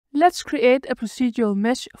let's create a procedural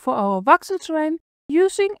mesh for our voxel terrain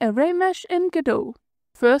using ArrayMesh in Godot.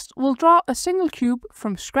 First, we'll draw a single cube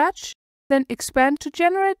from scratch, then expand to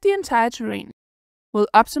generate the entire terrain. We'll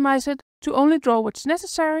optimize it to only draw what's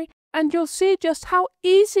necessary, and you'll see just how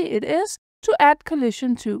easy it is to add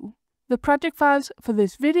collision to. The project files for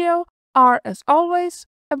this video are, as always,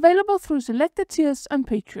 available through selected tiers on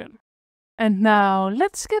Patreon. And now,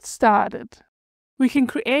 let's get started. We can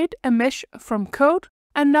create a mesh from code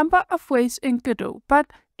a number of ways in Godot, but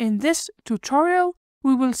in this tutorial,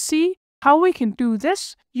 we will see how we can do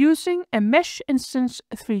this using a mesh instance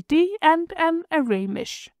 3D and an array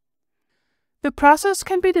mesh. The process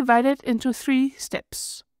can be divided into 3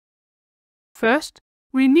 steps. First,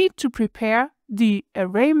 we need to prepare the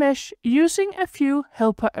array mesh using a few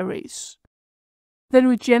helper arrays. Then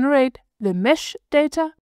we generate the mesh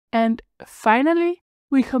data, and finally,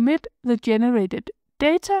 we commit the generated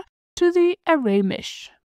data to the array mesh.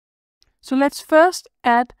 So let's first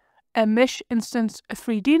add a mesh instance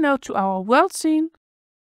 3D node to our world scene,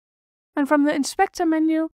 and from the inspector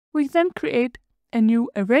menu, we then create a new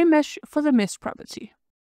array mesh for the mesh property.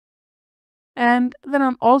 And then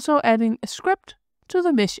I'm also adding a script to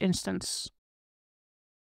the mesh instance.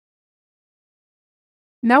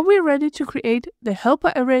 Now we're ready to create the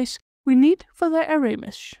helper arrays we need for the array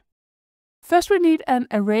mesh. First, we need an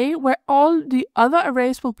array where all the other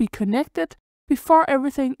arrays will be connected before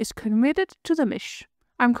everything is committed to the mesh.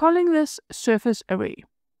 I'm calling this surface array.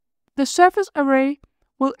 The surface array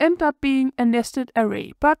will end up being a nested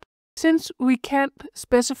array, but since we can't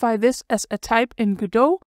specify this as a type in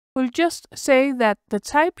Godot, we'll just say that the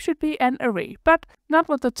type should be an array, but not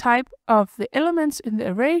what the type of the elements in the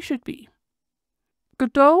array should be.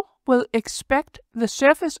 Godot will expect the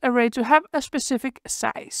surface array to have a specific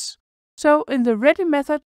size. So in the ready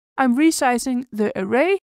method, I'm resizing the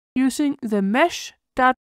array using the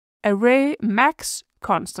mesh.arrayMax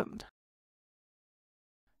constant.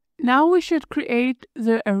 Now we should create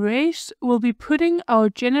the arrays we'll be putting our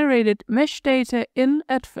generated mesh data in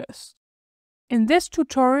at first. In this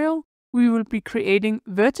tutorial, we will be creating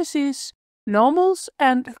vertices, normals,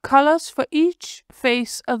 and colors for each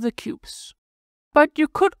face of the cubes. But you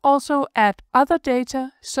could also add other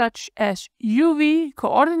data, such as UV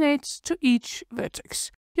coordinates to each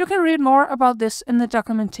vertex. You can read more about this in the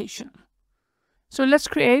documentation. So let's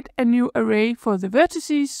create a new array for the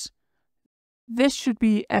vertices. This should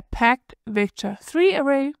be a packed vector 3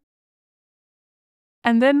 array.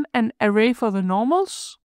 And then an array for the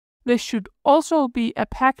normals. This should also be a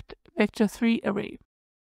packed vector 3 array.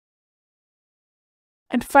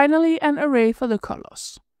 And finally, an array for the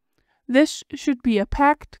colors. This should be a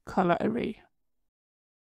packed color array.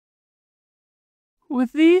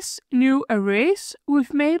 With these new arrays,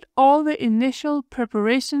 we've made all the initial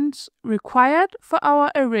preparations required for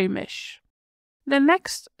our array mesh. The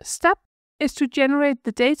next step is to generate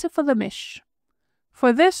the data for the mesh.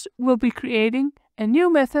 For this, we'll be creating a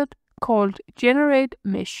new method called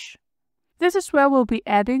generateMesh. This is where we'll be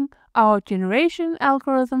adding our generation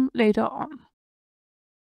algorithm later on.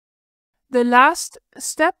 The last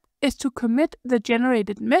step is to commit the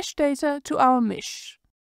generated mesh data to our mesh.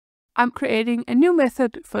 I'm creating a new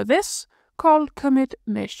method for this called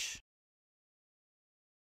commitMesh.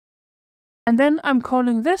 And then I'm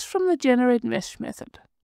calling this from the generateMesh method.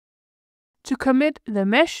 To commit the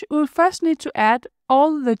mesh, we'll first need to add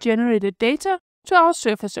all the generated data to our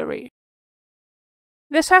surface array.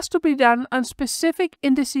 This has to be done on specific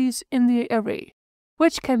indices in the array,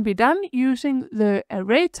 which can be done using the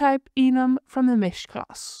array type enum from the mesh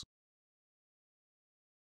class.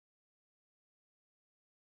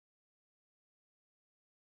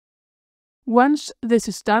 Once this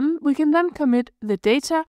is done, we can then commit the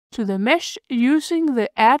data to the mesh using the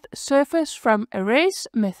addSurfaceFromArrays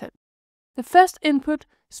method. The first input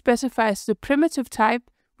specifies the primitive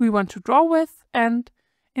type we want to draw with, and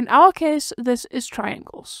in our case, this is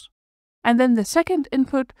triangles. And then the second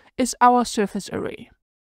input is our surface array.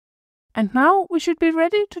 And now we should be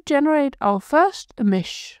ready to generate our first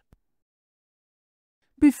mesh.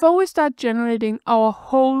 Before we start generating our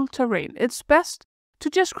whole terrain, it's best to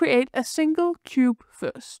just create a single cube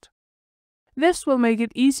first. This will make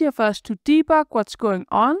it easier for us to debug what's going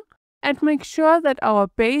on and make sure that our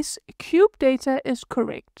base cube data is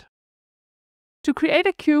correct. To create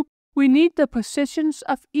a cube, we need the positions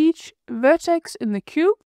of each vertex in the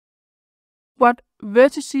cube, what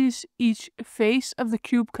vertices each face of the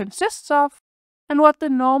cube consists of, and what the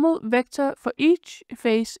normal vector for each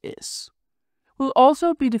face is. We'll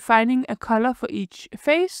also be defining a color for each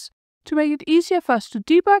face to make it easier for us to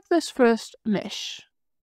debug this first mesh.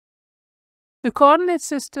 The coordinate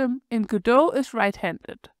system in Godot is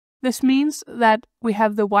right-handed. This means that we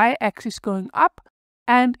have the y-axis going up,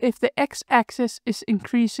 and if the x-axis is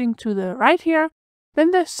increasing to the right here,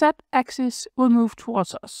 then the z-axis will move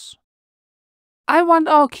towards us. I want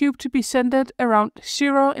our cube to be centered around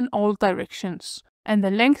 0 in all directions, and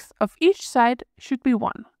the length of each side should be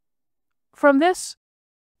 1. From this,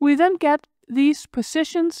 we then get these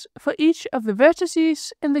positions for each of the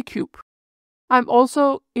vertices in the cube. I'm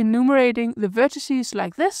also enumerating the vertices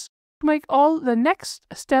like this to make all the next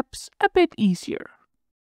steps a bit easier.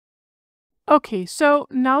 Okay, so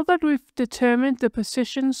now that we've determined the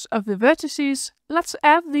positions of the vertices, let's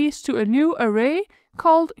add these to a new array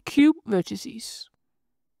called cube vertices.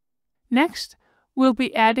 Next, we'll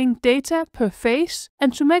be adding data per face,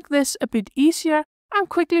 and to make this a bit easier, I'm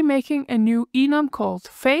quickly making a new enum called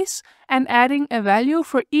face and adding a value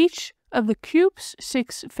for each of the cube's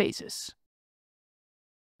 6 faces.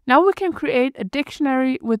 Now we can create a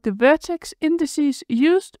dictionary with the vertex indices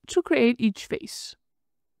used to create each face.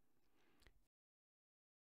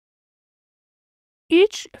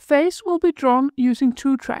 Each face will be drawn using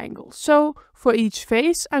 2 triangles, so for each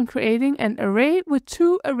face I'm creating an array with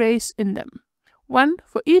 2 arrays in them, one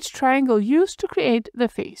for each triangle used to create the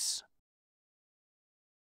face.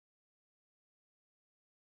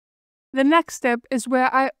 The next step is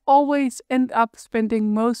where I always end up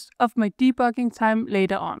spending most of my debugging time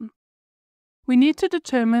later on. We need to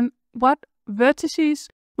determine what vertices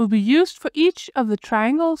will be used for each of the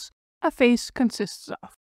triangles a face consists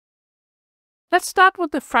of. Let's start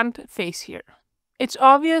with the front face here. It's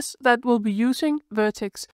obvious that we'll be using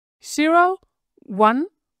vertex 0, 1,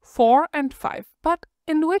 4 and 5, but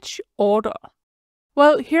in which order?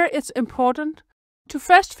 Well, here it's important to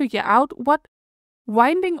first figure out what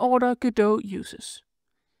winding order Godot uses.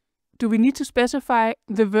 Do we need to specify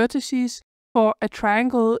the vertices for a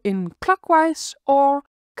triangle in clockwise or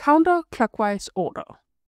counterclockwise order?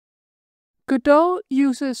 Godot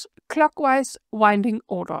uses clockwise winding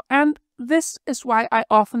order, and this is why I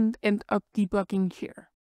often end up debugging here.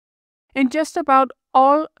 In just about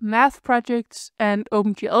all math projects and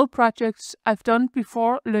OpenGL projects I've done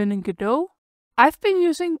before learning Godot, I've been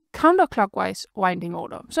using counterclockwise winding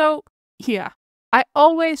order. So here, I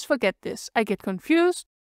always forget this. I get confused,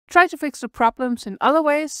 try to fix the problems in other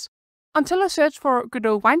ways, until I search for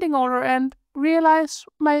Godot winding order and realize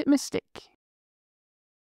my mistake.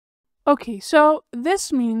 Okay, so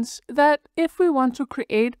this means that if we want to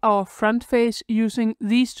create our front face using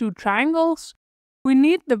these 2 triangles, we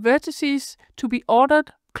need the vertices to be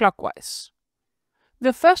ordered clockwise.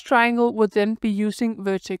 The first triangle would then be using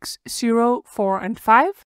vertex 0, 4 and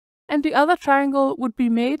 5, and the other triangle would be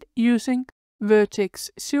made using vertex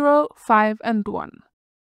 0, 5 and 1.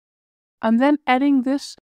 I'm then adding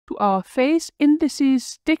this to our face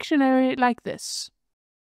indices dictionary like this.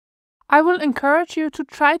 I will encourage you to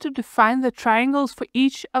try to define the triangles for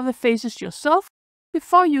each of the faces yourself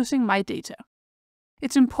before using my data.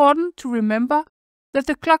 It's important to remember that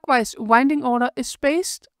the clockwise winding order is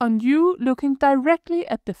based on you looking directly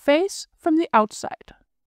at the face from the outside.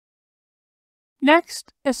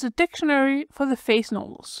 Next is the dictionary for the face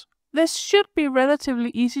normals. This should be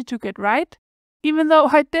relatively easy to get right, even though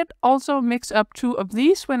I did also mix up 2 of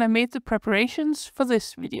these when I made the preparations for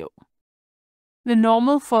this video. The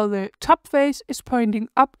normal for the top face is pointing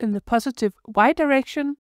up in the positive y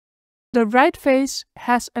direction. The right face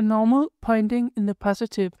has a normal pointing in the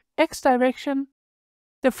positive x direction.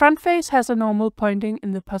 The front face has a normal pointing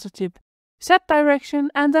in the positive z direction,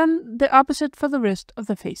 and then the opposite for the rest of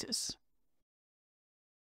the faces.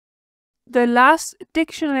 The last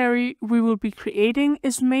dictionary we will be creating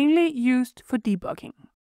is mainly used for debugging.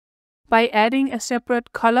 By adding a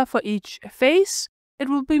separate color for each face, it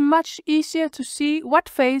will be much easier to see what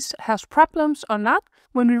face has problems or not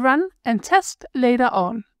when we run and test later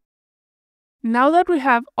on. Now that we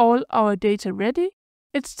have all our data ready,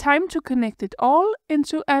 it's time to connect it all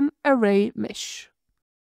into an array mesh.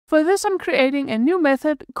 For this I'm creating a new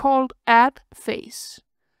method called addFace.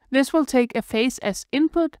 This will take a face as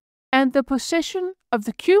input and the position of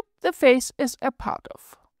the cube the face is a part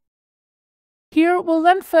of. Here we'll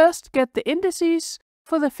then first get the indices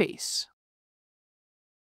for the face.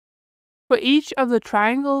 For each of the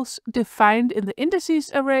triangles defined in the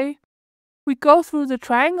indices array, we go through the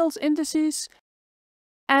triangles indices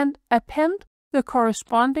and append the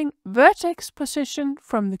corresponding vertex position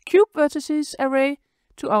from the cube vertices array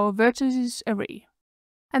to our vertices array.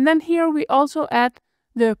 And then here we also add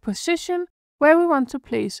the position where we want to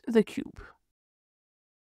place the cube.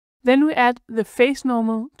 Then we add the face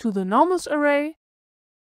normal to the normals array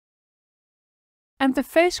and the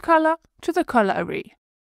face color to the color array.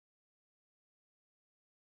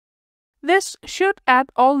 This should add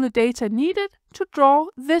all the data needed to draw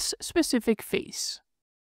this specific face.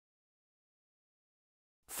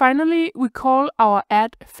 Finally, we call our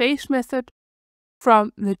addFace method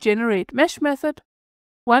from the generateMesh method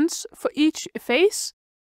once for each face,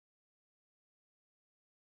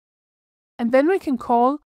 and then we can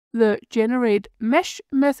call the generateMesh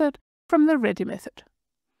method from the ready method.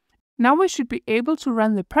 Now we should be able to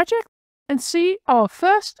run the project and see our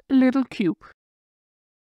first little cube.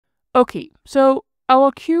 Okay, so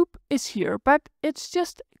our cube is here, but it's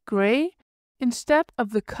just gray instead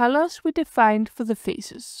of the colors we defined for the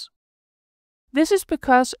faces. This is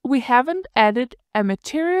because we haven't added a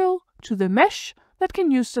material to the mesh that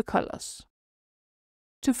can use the colors.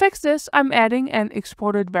 To fix this, I'm adding an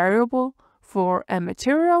exported variable for a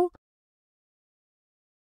material,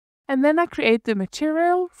 and then I create the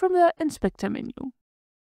material from the inspector menu.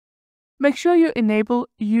 Make sure you enable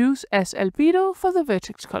Use as Albedo for the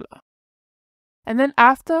vertex color. And then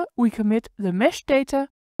after we commit the mesh data,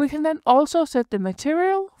 we can then also set the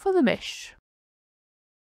material for the mesh.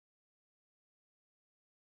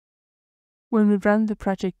 When we run the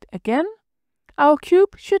project again, our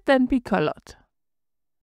cube should then be colored.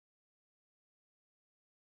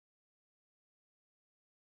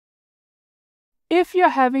 If you're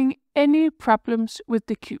having any problems with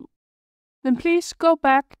the cube, then please go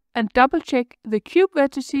back and double check the cube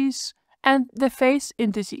vertices and the face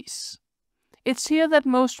indices. It's here that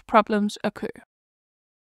most problems occur.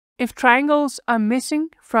 If triangles are missing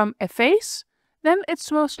from a face, then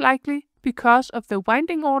it's most likely because of the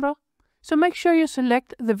winding order, so make sure you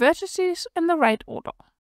select the vertices in the right order.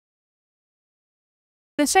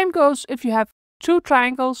 The same goes if you have two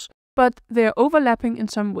triangles, but they're overlapping in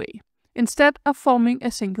some way, instead of forming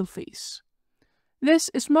a single face.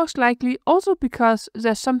 This is most likely also because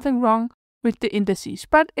there's something wrong with the indices,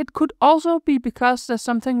 but it could also be because there's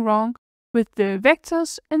something wrong with the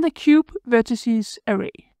vectors in the cube vertices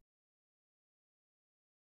array.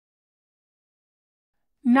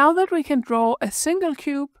 Now that we can draw a single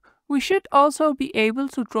cube, we should also be able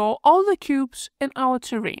to draw all the cubes in our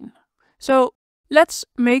terrain. So let's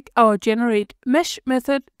make our generateMesh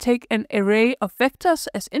method take an array of vectors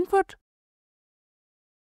as input,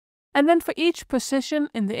 and then for each position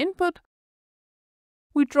in the input,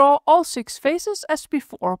 we draw all 6 faces as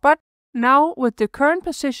before, but now with the current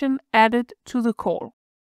position added to the call.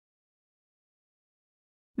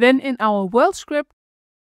 Then in our world script,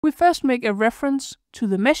 we first make a reference to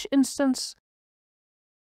the mesh instance,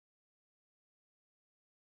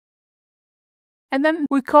 and then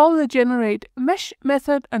we call the generateMesh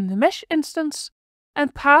method on the mesh instance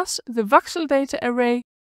and pass the voxel data array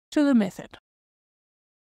to the method.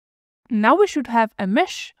 Now we should have a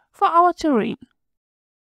mesh for our terrain.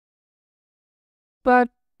 But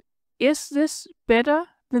is this better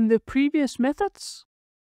than the previous methods?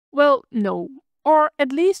 Well, no. Or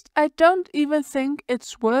at least I don't even think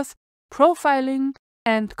it's worth profiling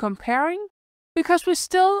and comparing, because we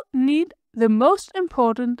still need the most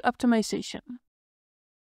important optimization.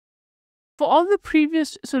 For all the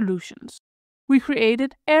previous solutions, we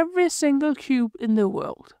created every single cube in the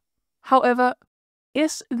world. However,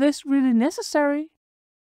 is this really necessary?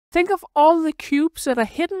 Think of all the cubes that are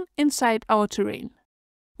hidden inside our terrain.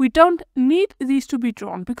 We don't need these to be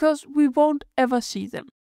drawn because we won't ever see them.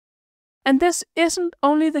 And this isn't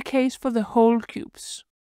only the case for the whole cubes.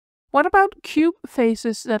 What about cube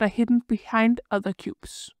faces that are hidden behind other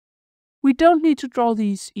cubes? We don't need to draw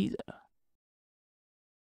these either.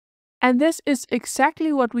 And this is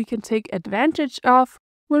exactly what we can take advantage of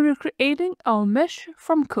when we're creating our mesh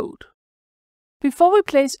from code. Before we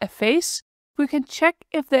place a face, we can check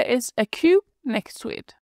if there is a cube next to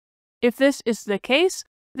it. If this is the case,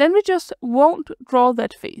 then we just won't draw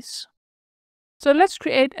that face. So let's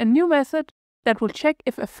create a new method that will check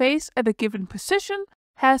if a face at a given position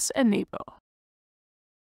has a neighbor.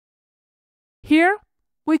 Here,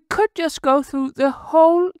 we could just go through the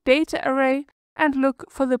whole data array and look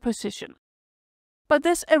for the position. But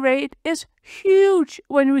this array is huge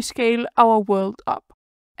when we scale our world up,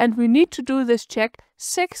 and we need to do this check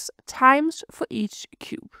 6 times for each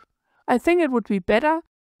cube. I think it would be better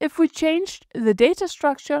if we changed the data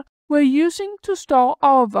structure we're using to store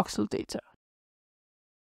our voxel data.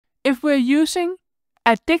 If we're using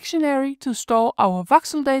a dictionary to store our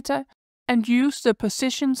voxel data and use the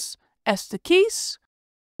positions as the keys,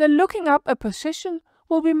 then looking up a position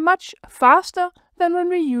will be much faster than when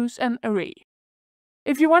we use an array.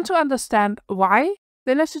 If you want to understand why,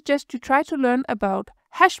 then I suggest you try to learn about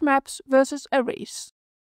hash maps versus arrays.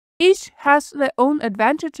 Each has their own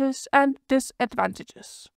advantages and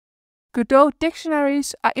disadvantages. Godot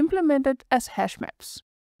dictionaries are implemented as hash maps,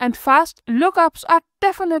 and fast lookups are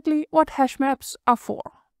definitely what hash maps are for.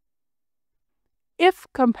 If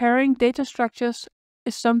comparing data structures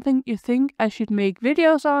is something you think I should make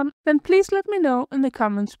videos on, then please let me know in the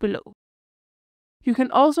comments below. You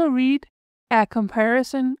can also read a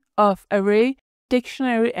comparison of array,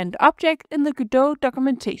 dictionary, and object in the Godot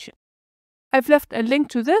documentation. I've left a link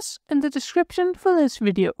to this in the description for this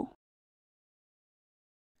video.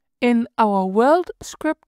 In our world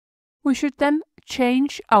script, we should then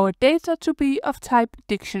change our data to be of type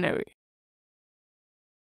dictionary.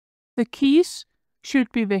 The keys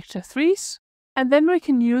should be vector 3s, and then we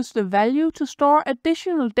can use the value to store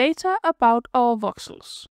additional data about our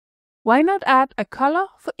voxels. Why not add a color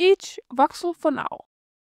for each voxel for now?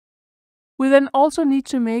 We then also need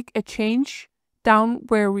to make a change down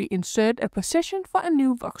where we insert a position for a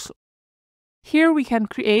new voxel. Here we can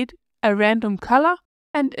create a random color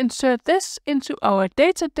and insert this into our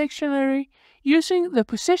data dictionary using the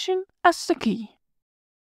position as the key.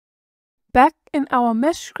 Back in our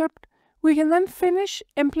mesh script, we can then finish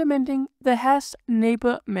implementing the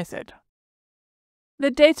hasNeighbor method.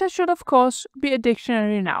 The data should of course be a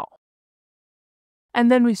dictionary now.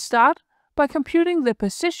 And then we start by computing the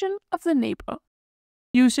position of the neighbor,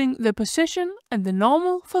 using the position and the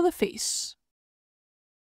normal for the face.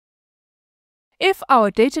 If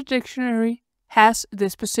our data dictionary has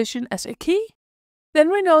this position as a key, then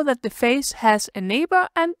we know that the face has a neighbor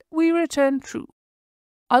and we return true.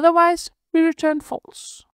 Otherwise, we return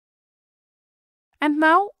false. And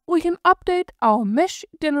now we can update our mesh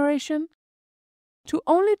generation to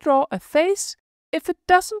only draw a face if it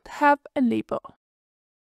doesn't have a neighbor.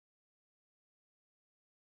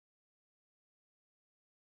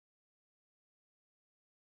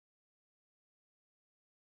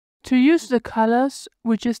 To use the colors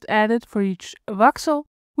we just added for each voxel,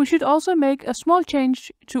 we should also make a small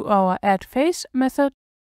change to our addFace method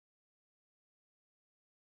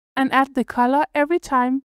and add the color every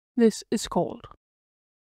time this is called.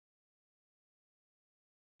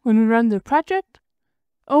 When we run the project,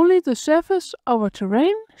 only the surface of our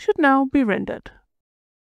terrain should now be rendered.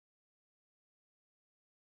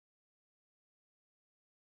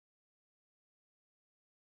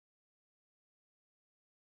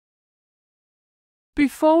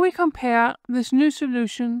 Before we compare this new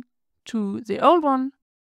solution to the old one,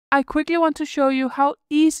 I quickly want to show you how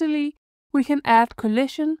easily we can add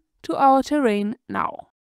collision to our terrain now.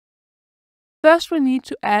 First, we need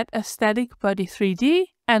to add a static body 3D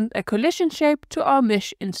and a collision shape to our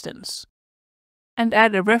mesh instance, and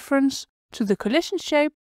add a reference to the collision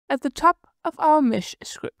shape at the top of our mesh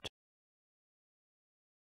script.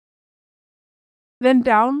 Then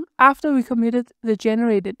down, after we committed the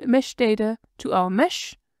generated mesh data to our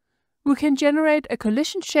mesh, we can generate a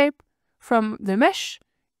collision shape from the mesh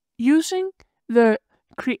using the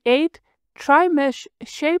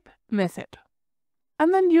createTryMeshShape method,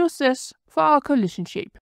 and then use this for our collision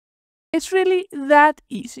shape. It's really that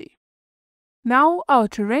easy. Now our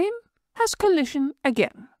terrain has collision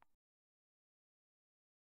again.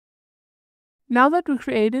 Now that we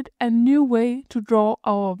created a new way to draw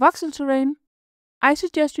our voxel terrain, I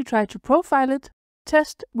suggest you try to profile it,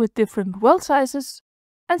 test with different world sizes,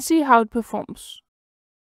 and see how it performs.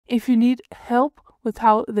 If you need help with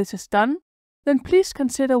how this is done, then please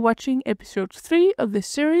consider watching episode 3 of this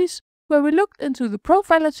series, where we looked into the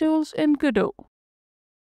profiler tools in Godot.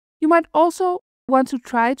 You might also want to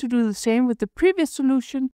try to do the same with the previous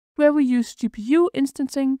solution, where we use GPU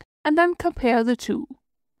instancing and then compare the two.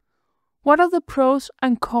 What are the pros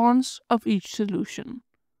and cons of each solution?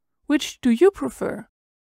 Which do you prefer?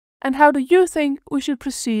 And how do you think we should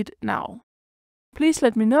proceed now? Please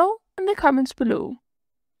let me know in the comments below.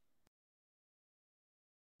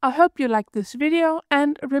 I hope you liked this video,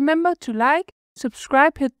 and remember to like,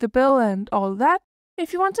 subscribe, hit the bell and all that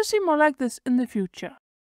if you want to see more like this in the future.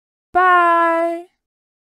 Bye!